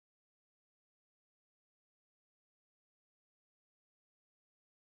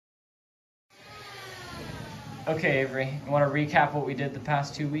Okay, Avery, you want to recap what we did the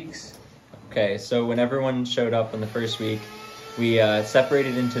past 2 weeks? Okay, so when everyone showed up in the first week, we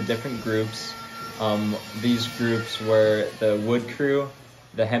separated into different groups. These groups were the wood crew,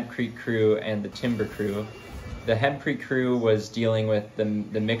 the hempcrete crew, and the timber crew. The hempcrete crew was dealing with the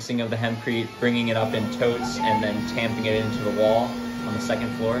mixing of the hempcrete, bringing it up in totes, and then tamping it into the wall on the second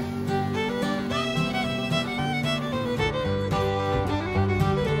floor.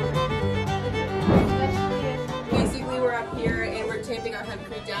 Tamping our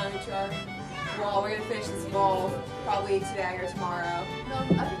hempcrete down into our wall. We're gonna finish this wall probably today or tomorrow. No,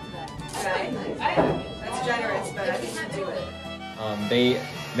 I think today. Today? That's generous, but I think we should do it. They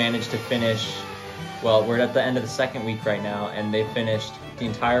managed to finish, well, we're at the end of the second week right now, and they finished the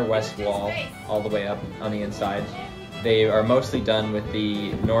entire west wall all the way up on the inside. They are mostly done with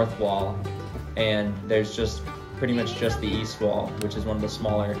the north wall, and there's just pretty much just the east wall, which is one of the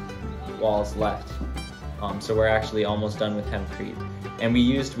smaller walls left. So we're actually almost done with hempcrete. And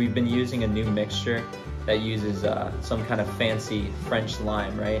we've been using a new mixture that uses some kind of fancy French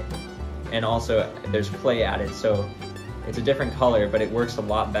lime, right? And also there's clay added, so it's a different color, but it works a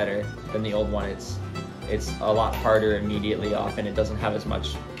lot better than the old one. It's a lot harder immediately off, and it doesn't have as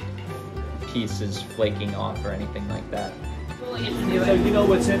much pieces flaking off or anything like that. So you know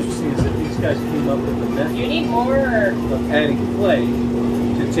what's interesting is that these guys came up with the method of adding clay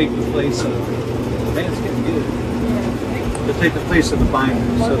to take the place of, man, it's getting good. To take the place of the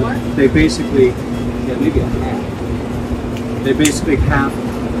binder. So they basically, yeah, maybe a half. They basically cut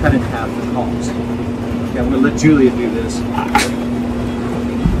in half the cost. Okay, I'm going to let Julia do this.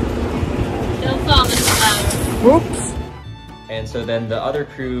 Whoops. And so then the other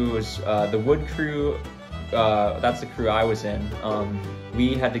crew was the wood crew. That's the crew I was in.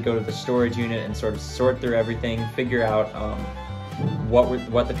 We had to go to the storage unit and sort of sort through everything, figure out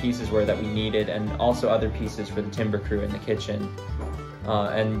what the pieces were that we needed, and also other pieces for the timber crew in the kitchen.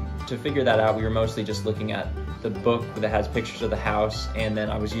 And to figure that out, we were mostly just looking at the book that has pictures of the house, and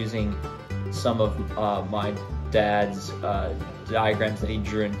then I was using some of my dad's diagrams that he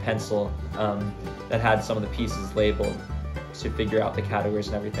drew in pencil that had some of the pieces labeled to figure out the categories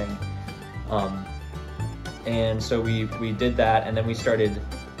and everything. And so we did that, and then we started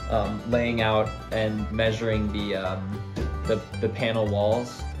laying out and measuring the panel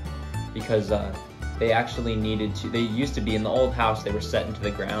walls, because they actually needed to, they used to be in the old house, they were set into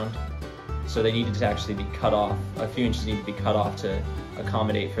the ground, so they needed to actually be cut off. A few inches needed to be cut off to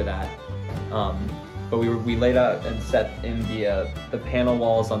accommodate for that. But we laid out and set in the panel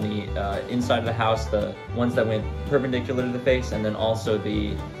walls on the inside of the house, the ones that went perpendicular to the face, and then also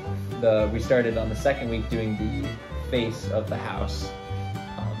we started on the second week doing the face of the house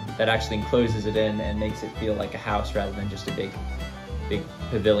that actually encloses it in and makes it feel like a house rather than just a big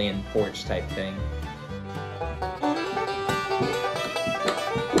pavilion porch type thing.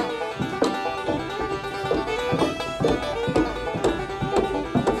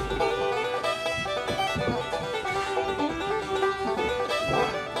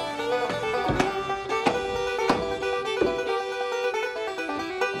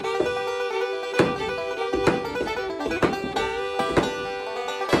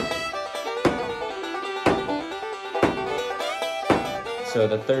 So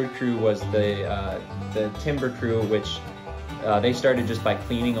the third crew was the timber crew, which they started just by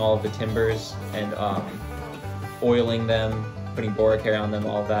cleaning all of the timbers and oiling them, putting boric on them,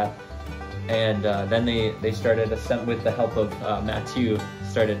 all of that. And then they started, with the help of Mathieu,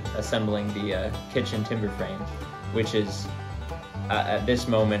 started assembling the kitchen timber frame, which is at this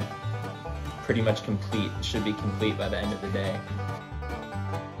moment pretty much complete. It should be complete by the end of the day.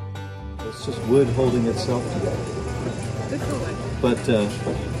 It's just wood holding itself together. But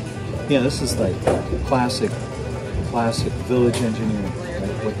yeah, this is like classic village engineering,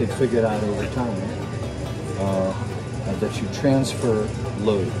 right? What they figured out over time, that you transfer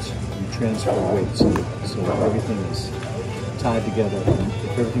loads, you transfer weights, so everything is tied together. And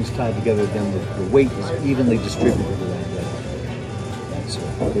if everything's tied together, then the weight is evenly distributed around that. And so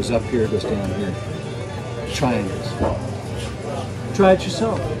it goes up here, it goes down here. Triangles. Try it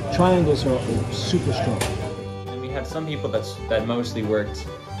yourself. Triangles are super strong. We had some people that mostly worked.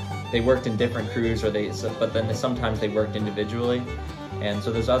 They worked in different crews, but then sometimes they worked individually. And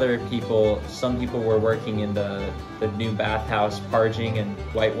so there's other people. Some people were working in the new bathhouse, parging and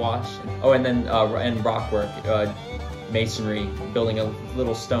whitewash. Oh, and then and rock work, masonry, building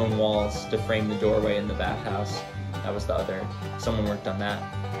little stone walls to frame the doorway in the bathhouse. That was the other. Someone worked on that.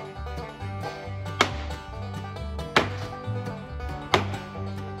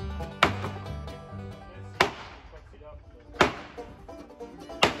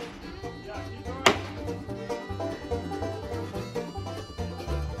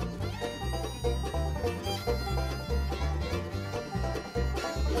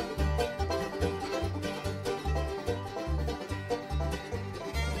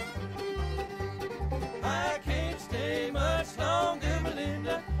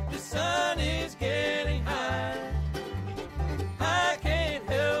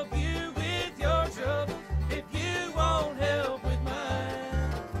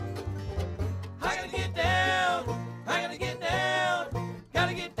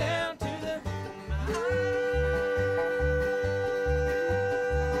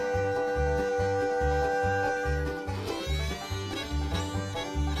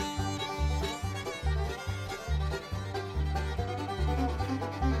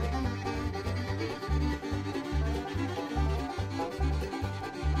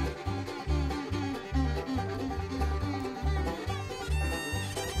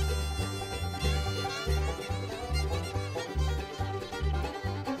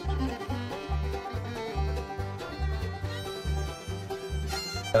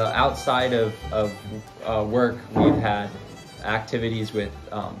 Outside of work, we've had activities with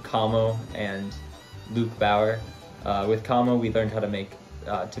Kamo and Luke Bauer. With Kamo, we learned how to make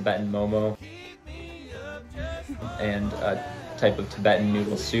Tibetan momo and a type of Tibetan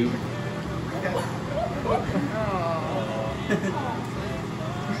noodle soup. We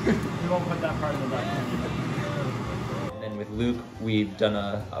won't put that part in the documentary. And with Luke, we've done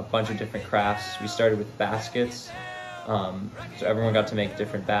a bunch of different crafts. We started with baskets. So everyone got to make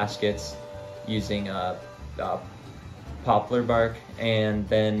different baskets using poplar bark, and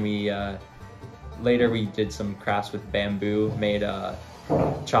then later we did some crafts with bamboo, made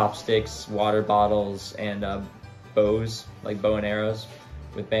chopsticks, water bottles, and bows, like bow and arrows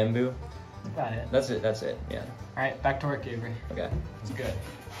with bamboo. Got it. That's it, yeah. All right, back to work, Avery. Okay. It's good.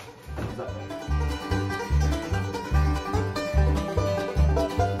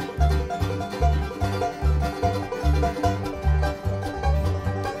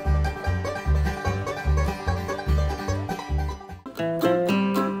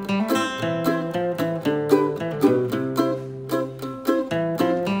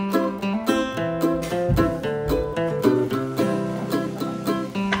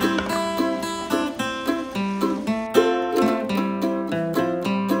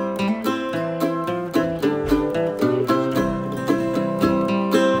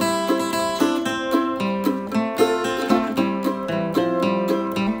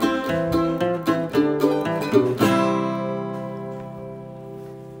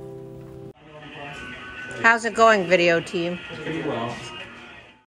 How's it going, video team? Pretty well.